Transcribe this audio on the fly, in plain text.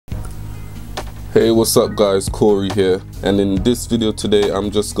Hey, what's up guys, Corie here, and in this video today I'm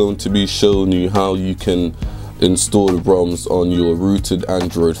just going to be showing you how you can install Rums on your rooted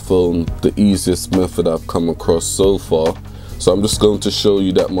Android phone, the easiest method I've come across so far. So I'm just going to show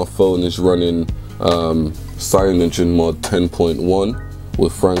you that my phone is running CyanogenMod 10.1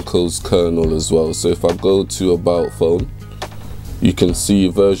 with Franco's kernel as well. So if I go to About Phone, you can see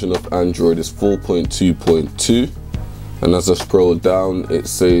version of Android is 4.2.2. and as I scroll down, it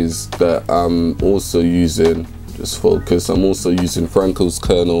says that I'm also using, I'm also using Franco's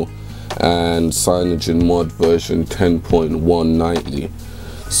kernel and CyanogenMod version 10.1 nightly.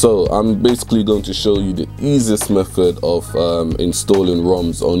 So I'm basically going to show you the easiest method of installing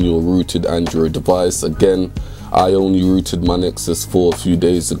Rums on your rooted Android device. Again, I only rooted my Nexus 4 a few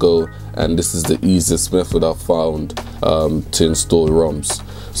days ago, and this is the easiest method I've found to install Rums.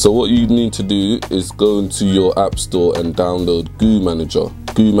 So what you need to do is go into your app store and download Goo Manager.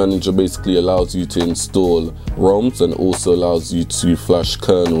 Goo Manager basically allows you to install ROMs and also allows you to flash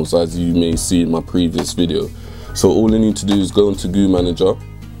kernels, as you may see in my previous video. So all you need to do is go into Goo Manager.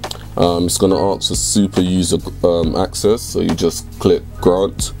 It's going to ask for super user access, so you just click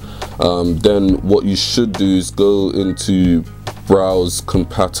grant. Then what you should do is go into browse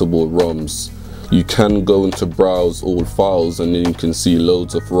compatible ROMs. You can go into browse all files and then you can see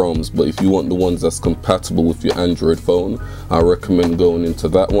loads of ROMs, but if you want the ones that's compatible with your Android phone, I recommend going into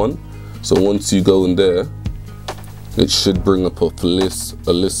that one. So once you go in there, it should bring up a list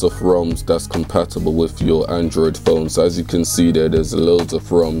of ROMs that's compatible with your Android phone. So as you can see there's loads of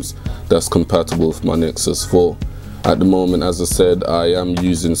ROMs that's compatible with my Nexus 4. At the moment, as I said, I am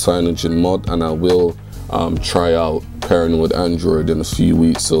using CyanogenMod, and I will try out pairing with Android in a few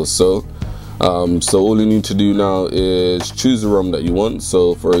weeks or so. So all you need to do now is choose a ROM that you want.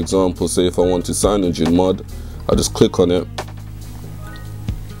 So for example, say if I want to CyanogenMod, I'll just click on it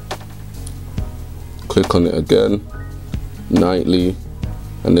again, nightly,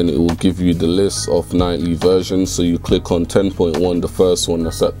 and then it will give you the list of nightly versions. So you click on 10.1, the first one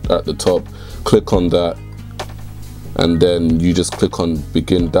that's at the top, click on that, and then you just click on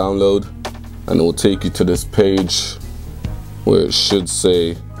begin download, and it will take you to this page where it should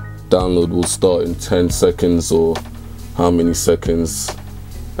say download will start in 10 seconds or how many seconds.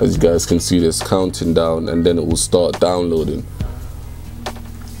 As you guys can see, there's counting down, and then it will start downloading.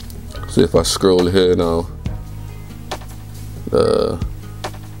 So if I scroll here now,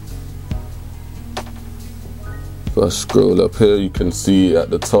 if I scroll up here, you can see at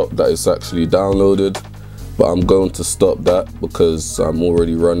the top that it's actually downloaded, but I'm going to stop that because I'm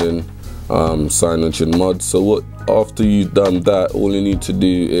already running CyanogenMod. So after you've done that, all you need to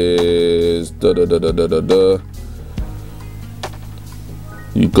do is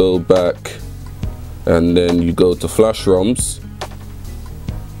you go back and then you go to flash ROMs.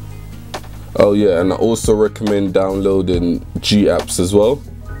 Oh yeah, and I also recommend downloading G-apps as well.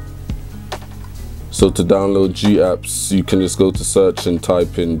 So to download G-apps, you can just go to search and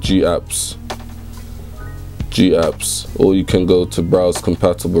type in G-apps, or you can go to browse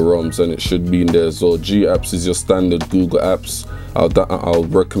compatible ROMs and it should be in there as well. G-apps is your standard Google apps. I'll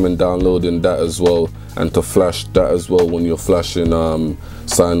recommend downloading that as well, and to flash that as well when you're flashing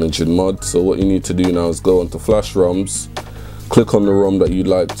CyanogenMod. So what you need to do now is go onto flash ROMs, click on the ROM that you'd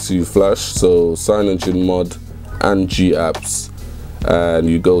like to flash, so CyanogenMod and G-apps, and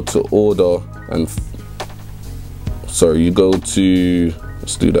you go to order and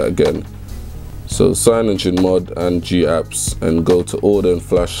let's do that again. So CyanogenMod and G-apps, and go to order and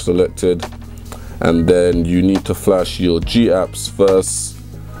flash selected, and then you need to flash your G-apps first,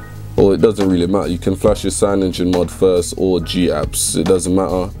 or it doesn't really matter, you can flash your CyanogenMod first or G-apps, it doesn't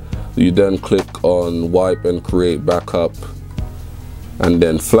matter. You then click on wipe and create backup, and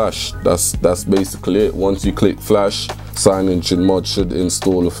then flash. That's basically it. Once you click flash, CyanogenMod should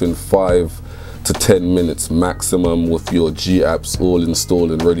install within 5 to 10 minutes maximum with your G-apps all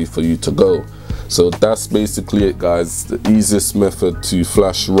installed and ready for you to go. So that's basically it guys, the easiest method to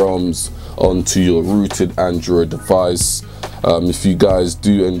flash ROMs onto your rooted Android device. If you guys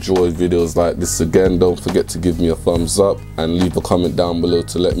do enjoy videos like this, again, don't forget to give me a thumbs up and leave a comment down below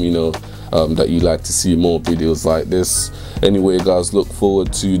to let me know that you'd like to see more videos like this. Anyway guys, look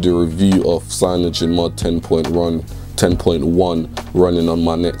forward to the review of CyanogenMod 10.1 running on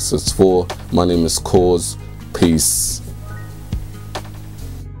my Nexus 4. My name is Corie. Peace.